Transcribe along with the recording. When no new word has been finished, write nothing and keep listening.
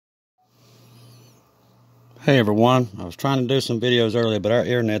Hey everyone, I was trying to do some videos earlier, but our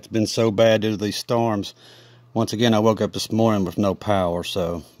internet's been so bad due to these storms. Once again, I woke up this morning with no power,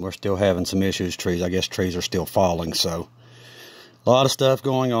 so we're still having some issues. I guess trees are still falling, so a lot of stuff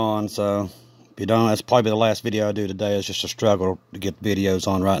going on. So if you don't, that's probably the last video I do today. It's just a struggle to get videos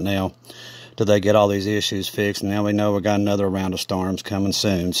on right now till they get all these issues fixed. And now we know we got another round of storms coming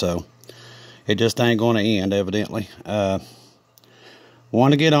soon, so it just ain't going to end, evidently.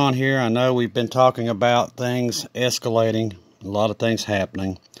 Want to get on here. I know we've been talking about things escalating, a lot of things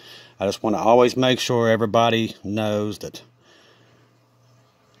happening. I just want to always make sure everybody knows that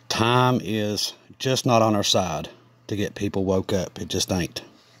time is just not on our side to get people woke up. It just ain't.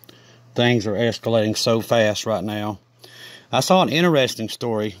 Things are escalating so fast right now. I saw an interesting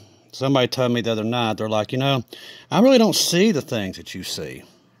story. Somebody told me the other night, they're like, I really don't see the things that you see.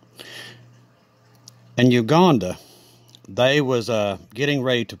 In Uganda, they was getting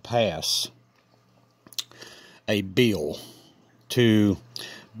ready to pass a bill to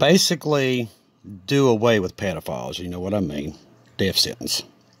basically do away with pedophiles. You know what I mean? Death sentence.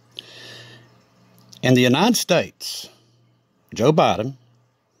 In the United States, Joe Biden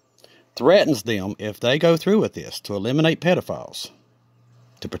threatens them if they go through with this to eliminate pedophiles,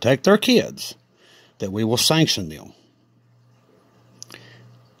 to protect their kids, that we will sanction them.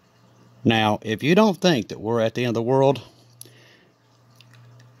 Now, if you don't think that we're at the end of the world,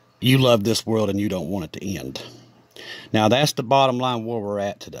 you love this world and you don't want it to end. Now, that's the bottom line where we're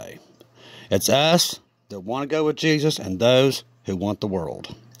at today. It's us that want to go with Jesus and those who want the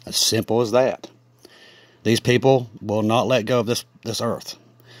world. As simple as that. These people will not let go of this earth.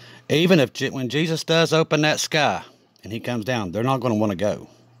 Even if when Jesus does open that sky and he comes down, they're not going to want to go.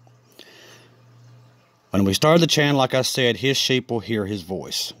 When we started the channel, like I said, his sheep will hear his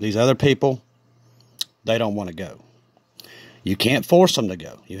voice. These other people, they don't want to go. You can't force them to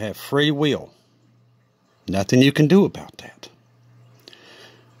go. You have free will. Nothing you can do about that.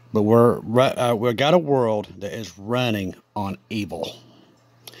 But we've got a world that is running on evil.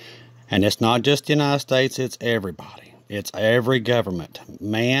 And it's not just the United States, it's everybody. It's every government.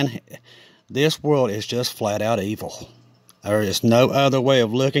 Man, this world is just flat out evil. There is no other way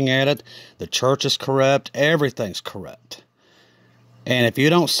of looking at it. The church is corrupt. Everything's corrupt. And if you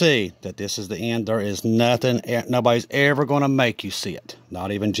don't see that this is the end, there is nothing, nobody's ever going to make you see it.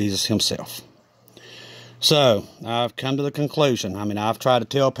 Not even Jesus himself. So, I've come to the conclusion. I've tried to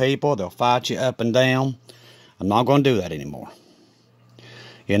tell people, they'll fight you up and down. I'm not going to do that anymore.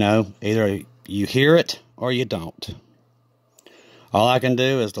 Either you hear it or you don't. All I can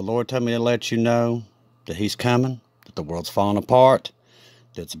do is the Lord told me to let you know that he's coming, that the world's falling apart,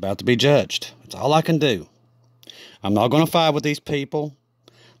 that it's about to be judged. That's all I can do. I'm not going to fight with these people.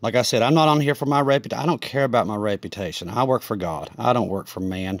 Like I said, I'm not on here for my reputation. I don't care about my reputation. I work for God. I don't work for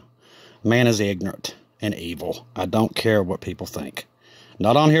man. Man is ignorant and evil. I don't care what people think.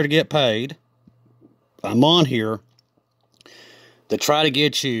 Not on here to get paid. I'm on here to try to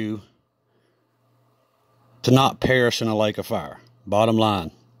get you to not perish in a lake of fire. Bottom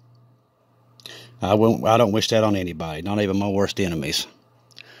line. I don't wish that on anybody, not even my worst enemies.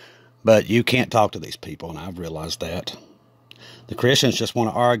 But you can't talk to these people, and I've realized that. The Christians just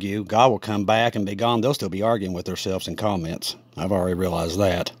want to argue. God will come back and be gone. They'll still be arguing with themselves in comments. I've already realized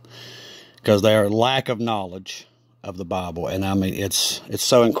that. Because their lack of knowledge of the Bible. And it's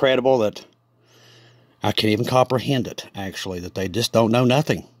so incredible that I can't even comprehend it, actually. That they just don't know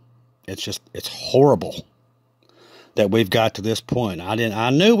nothing. It's horrible that we've got to this point.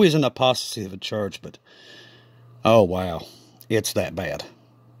 I knew we was an apostasy of a church, but oh wow, it's that bad.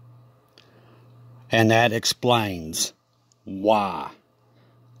 And that explains why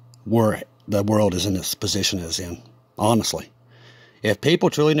the world is in this position it's in. Honestly. If people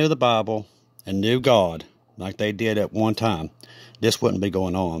truly knew the Bible and knew God like they did at one time, this wouldn't be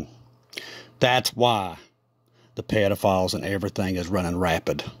going on. That's why the pedophiles and everything is running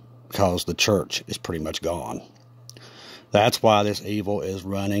rapid. Because the church is pretty much gone. That's why this evil is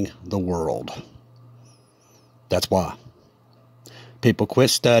running the world. That's why. People quit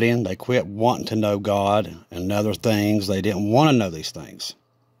studying. They quit wanting to know God and other things. They didn't want to know these things.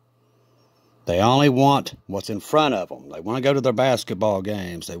 They only want what's in front of them. They want to go to their basketball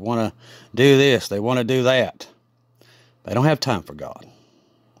games. They want to do this. They want to do that. They don't have time for God.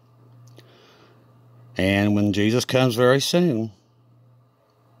 And when Jesus comes very soon,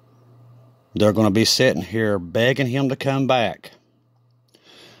 they're going to be sitting here begging him to come back.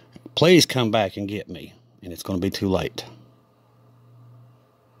 Please come back and get me. And it's going to be too late.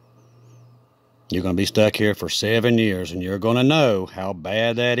 You're going to be stuck here for 7 years, and you're going to know how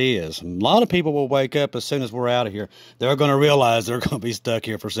bad that is. A lot of people will wake up as soon as we're out of here. They're going to realize they're going to be stuck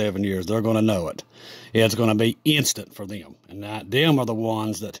here for 7 years. They're going to know it. It's going to be instant for them. And now, them are the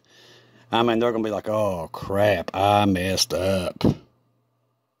ones that, I mean, they're going to be like, oh, crap, I messed up.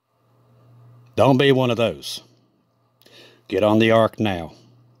 Don't be one of those. Get on the ark now.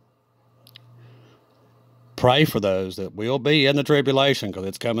 Pray for those that will be in the tribulation, because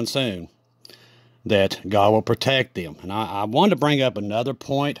it's coming soon, that God will protect them. And I wanted to bring up another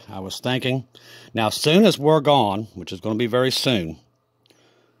point I was thinking. Now, as soon as we're gone, which is going to be very soon,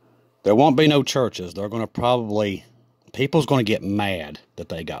 there won't be no churches. They're going to probably, people's going to get mad that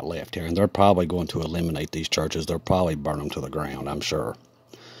they got left here, and they're probably going to eliminate these churches. They'll probably burn them to the ground, I'm sure.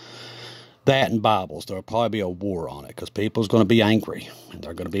 That and Bibles, there'll probably be a war on it, because people's going to be angry, and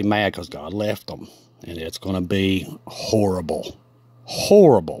they're going to be mad because God left them. And it's going to be horrible,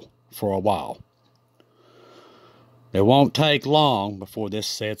 horrible for a while. It won't take long before this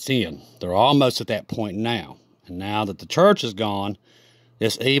sets in. They're almost at that point now. And now that the church is gone,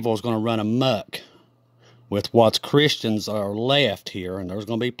 this evil is going to run amok with what's Christians are left here, and there's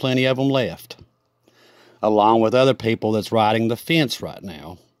going to be plenty of them left, along with other people that's riding the fence right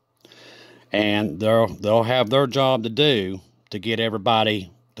now. And they'll have their job to do to get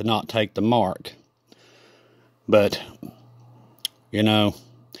everybody to not take the mark. But, you know,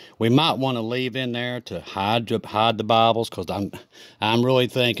 we might want to leave in there to hide the Bibles, because I'm really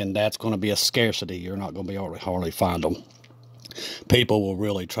thinking that's going to be a scarcity. You're not going to be able to hardly find them. People will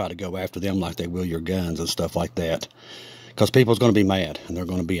really try to go after them like they will your guns and stuff like that, because people's going to be mad and they're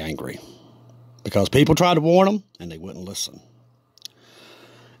going to be angry, because people tried to warn them and they wouldn't listen.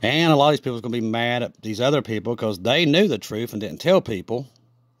 And a lot of these people are going to be mad at these other people because they knew the truth and didn't tell people.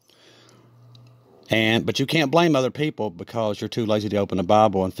 But you can't blame other people because you're too lazy to open the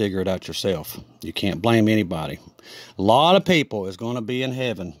Bible and figure it out yourself. You can't blame anybody. A lot of people is going to be in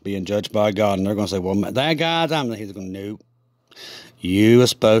heaven being judged by God, and they're going to say, well, that guy's, he's going to, nope. You are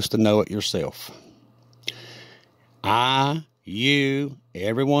supposed to know it yourself. You,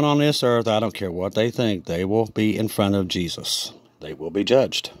 everyone on this earth, I don't care what they think, they will be in front of Jesus. They will be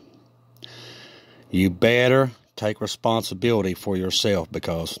judged. You better take responsibility for yourself,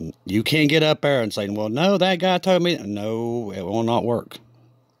 because you can't get up there and say, well, no, that guy told me. No, it will not work.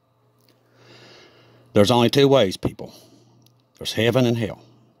 There's only two ways, people. There's heaven and hell.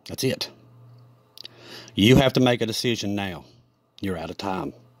 That's it. You have to make a decision now. You're out of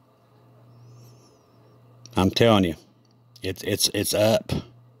time. I'm telling you, it's up.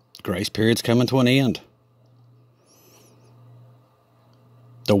 Grace period's coming to an end.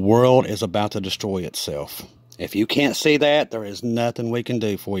 The world is about to destroy itself. If you can't see that, there is nothing we can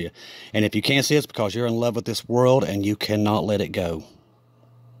do for you. And if you can't see it, it's because you're in love with this world and you cannot let it go.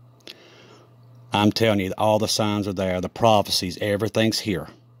 I'm telling you, all the signs are there. The prophecies, everything's here.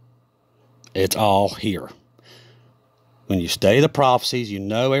 It's all here. When you study the prophecies, you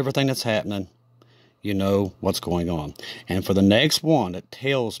know everything that's happening. You know what's going on. And for the next one, it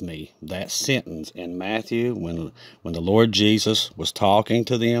tells me that sentence in Matthew when the Lord Jesus was talking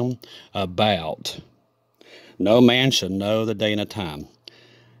to them about no man should know the day and the time.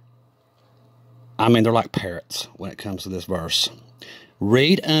 I mean, they're like parrots when it comes to this verse.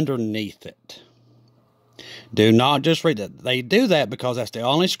 Read underneath it. Do not just read it. They do that because that's the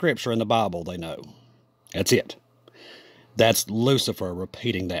only scripture in the Bible they know. That's it. That's Lucifer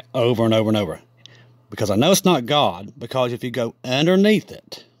repeating that over and over and over. Because I know it's not God, because if you go underneath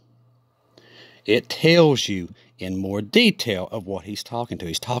it, it tells you in more detail of what he's talking to.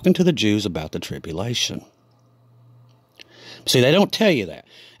 He's talking to the Jews about the tribulation. See, they don't tell you that.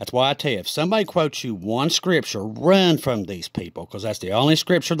 That's why I tell you, if somebody quotes you one scripture, run from these people, because that's the only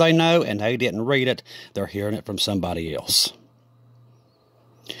scripture they know, and they didn't read it. They're hearing it from somebody else.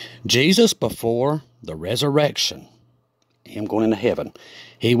 Jesus, before the resurrection, him going into heaven,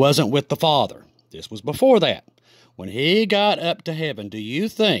 he wasn't with the Father. This was before that. When he got up to heaven, do you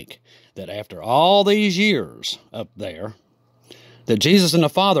think that after all these years up there, that Jesus and the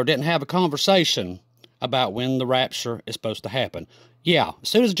Father didn't have a conversation about when the rapture is supposed to happen? Yeah, as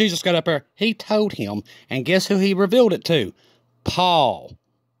soon as Jesus got up there, he told him, and guess who he revealed it to? Paul.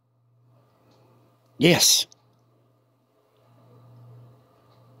 Yes.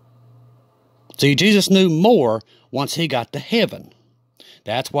 See, Jesus knew more once he got to heaven.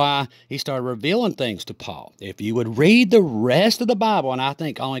 That's why he started revealing things to Paul. If you would read the rest of the Bible, and I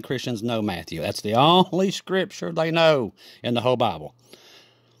think only Christians know Matthew. That's the only scripture they know in the whole Bible.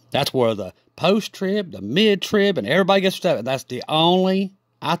 That's where the post-trib, the mid-trib, and everybody gets stuff. That's the only,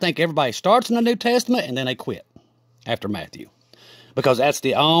 I think everybody starts in the New Testament and then they quit after Matthew. because that's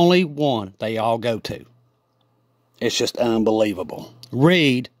the only one they all go to. It's just unbelievable.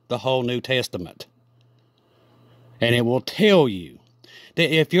 Read the whole New Testament, and it will tell you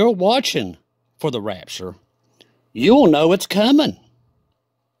that if you're watching for the rapture, you will know it's coming.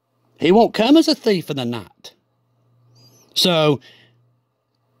 He won't come as a thief in the night. So,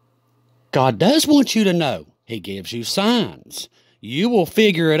 God does want you to know. He gives you signs. You will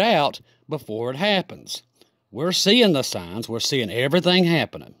figure it out before it happens. We're seeing the signs. We're seeing everything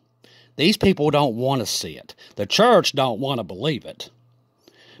happening. These people don't want to see it. The church don't want to believe it.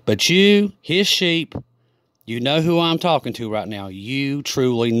 But you, his sheep, you know who I'm talking to right now. You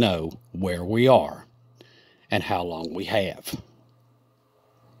truly know where we are and how long we have.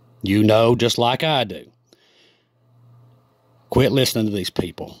 You know just like I do. Quit listening to these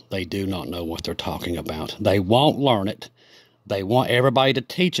people. They do not know what they're talking about. They won't learn it. They want everybody to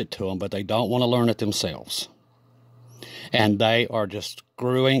teach it to them, but they don't want to learn it themselves. And they are just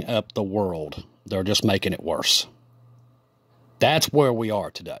screwing up the world. They're just making it worse. That's where we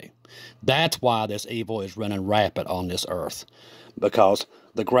are today. That's why this evil is running rapid on this earth. Because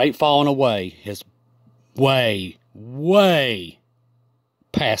the great falling away is way, way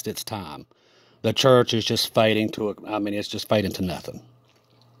past its time. The church is just fading to, it's just fading to nothing.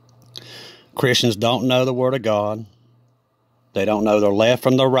 Christians don't know the Word of God. They don't know their left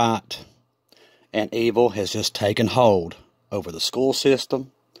from their right. And evil has just taken hold over the school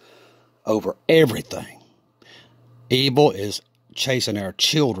system, over everything. Evil is chasing our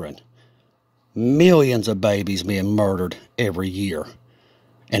children. Millions of babies being murdered every year.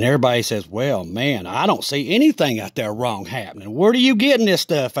 And everybody says, well, man, I don't see anything out there wrong happening. Where are you getting this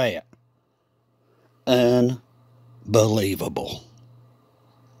stuff at? Unbelievable.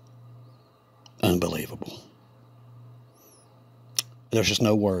 Unbelievable. There's just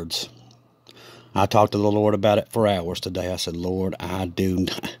no words. I talked to the Lord about it for hours today. I said, Lord, I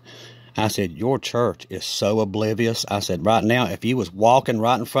said, your church is so oblivious. I said, right now, if you was walking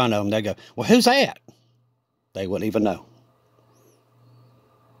right in front of them, they'd go, well, who's that? They wouldn't even know.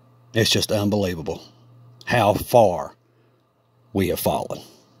 It's just unbelievable how far we have fallen.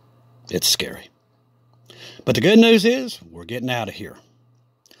 It's scary. But the good news is we're getting out of here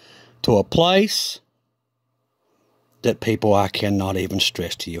to a place that people, I cannot even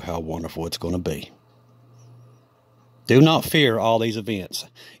stress to you how wonderful it's going to be. Do not fear all these events.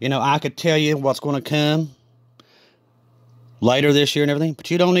 You know, I could tell you what's going to come later this year and everything,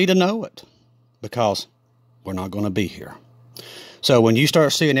 but you don't need to know it because we're not going to be here. So when you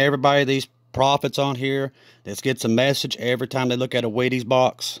start seeing everybody, these prophets on here that gets a message every time they look at a Wheaties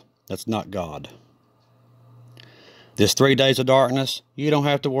box, that's not God. This 3 days of darkness, you don't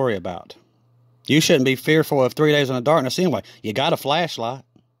have to worry about. You shouldn't be fearful of 3 days in the darkness anyway. You got a flashlight.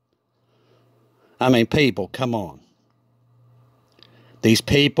 I mean, people, come on. These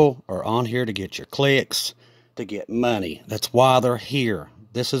people are on here to get your clicks, to get money. That's why they're here.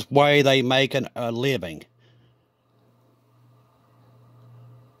 This is why they make a living.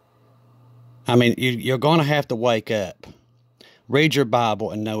 I mean, you're going to have to wake up. Read your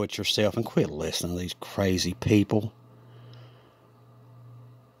Bible and know it yourself and quit listening to these crazy people.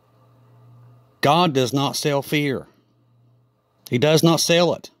 God does not sell fear. He does not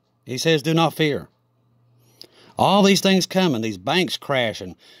sell it. He says, do not fear. All these things coming, these banks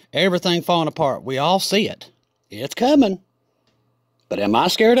crashing, everything falling apart. We all see it. It's coming. But am I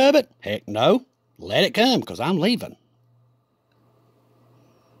scared of it? Heck no. Let it come because I'm leaving.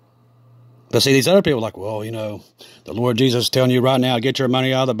 But see, these other people are like, well, you know, the Lord Jesus is telling you right now, get your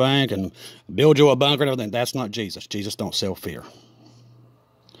money out of the bank and build you a bunker and everything. That's not Jesus. Jesus don't sell fear.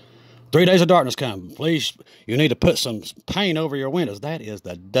 3 days of darkness come. Please, you need to put some paint over your windows. That is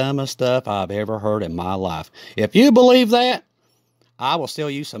the dumbest stuff I've ever heard in my life. If you believe that, I will sell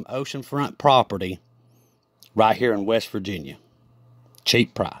you some oceanfront property right here in West Virginia.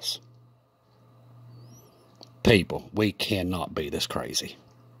 Cheap price. People, we cannot be this crazy.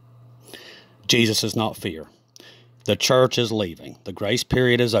 Jesus is not fear. The church is leaving. The grace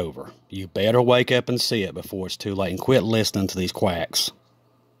period is over. You better wake up and see it before it's too late and quit listening to these quacks.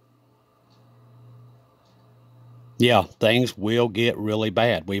 Yeah, things will get really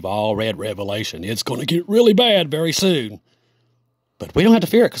bad. We've all read Revelation. It's going to get really bad very soon. But we don't have to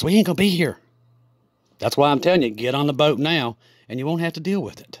fear it because we ain't going to be here. That's why I'm telling you, get on the boat now and you won't have to deal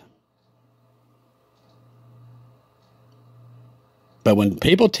with it. But when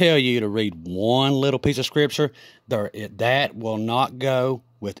people tell you to read one little piece of scripture, that will not go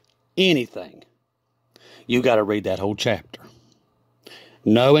with anything. You got to read that whole chapter.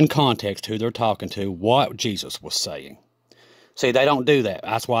 Know in context who they're talking to, what Jesus was saying. See, they don't do that.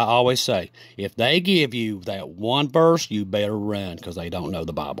 That's why I always say, if they give you that one verse, you better run, because they don't know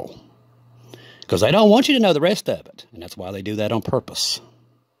the Bible. Because they don't want you to know the rest of it. And that's why they do that on purpose.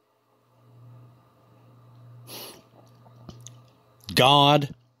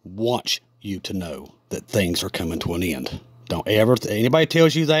 God wants you to know that things are coming to an end. Don't ever, anybody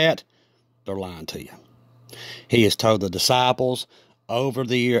tells you that, they're lying to you. He has told the disciples over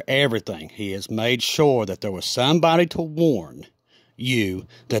the year everything. He has made sure that there was somebody to warn you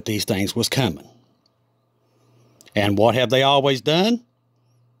that these things was coming. And what have they always done?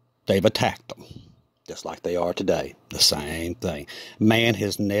 They've attacked them. Just like they are today. The same thing. Man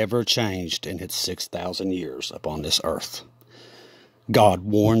has never changed in his 6,000 years upon this earth. God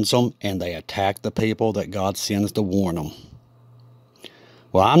warns them, and they attack the people that God sends to warn them.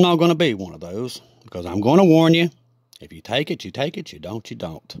 Well, I'm not going to be one of those, because I'm going to warn you. If you take it, you take it. You don't, you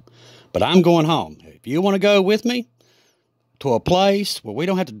don't. But I'm going home. If you want to go with me to a place where we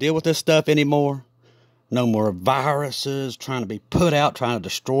don't have to deal with this stuff anymore, no more viruses trying to be put out, trying to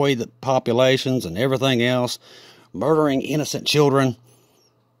destroy the populations and everything else, murdering innocent children,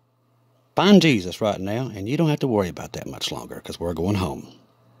 find Jesus right now, and you don't have to worry about that much longer, because we're going home.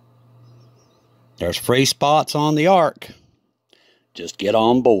 There's free spots on the ark. Just get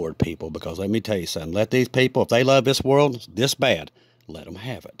on board, people, because let me tell you something. Let these people, if they love this world this bad, let them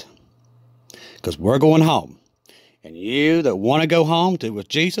have it. Because we're going home. And you that want to go home with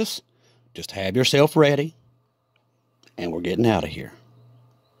Jesus, just have yourself ready, and we're getting out of here.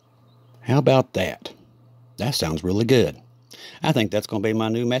 How about that? That sounds really good. I think that's going to be my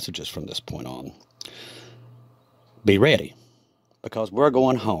new messages from this point on. Be ready, because we're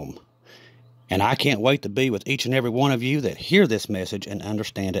going home. And I can't wait to be with each and every one of you that hear this message and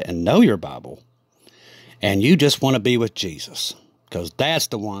understand it and know your Bible. And you just want to be with Jesus, because that's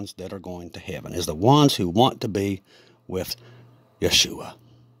the ones that are going to heaven, is the ones who want to be with Yeshua,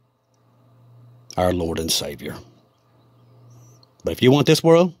 our Lord and Savior. But if you want this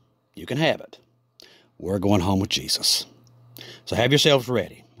world, you can have it. We're going home with Jesus. So have yourselves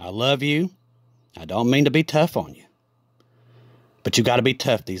ready. I love you. I don't mean to be tough on you. But you got to be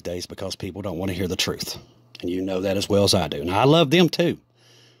tough these days, because people don't want to hear the truth. And you know that as well as I do. And I love them too.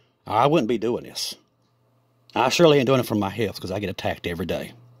 I wouldn't be doing this. I surely ain't doing it for my health, because I get attacked every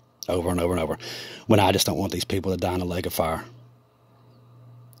day. Over and over and over. When I just don't want these people to die in a lake of fire.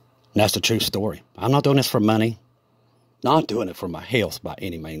 And that's the true story. I'm not doing this for money. Not doing it for my health by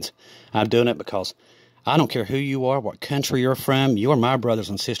any means. I'm doing it because I don't care who you are, what country you're from. You're my brothers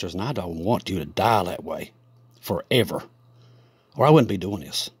and sisters, and I don't want you to die that way forever. Or I wouldn't be doing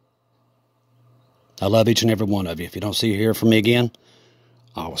this. I love each and every one of you. If you don't see or hear from me again,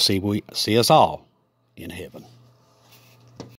 I will see us all in heaven.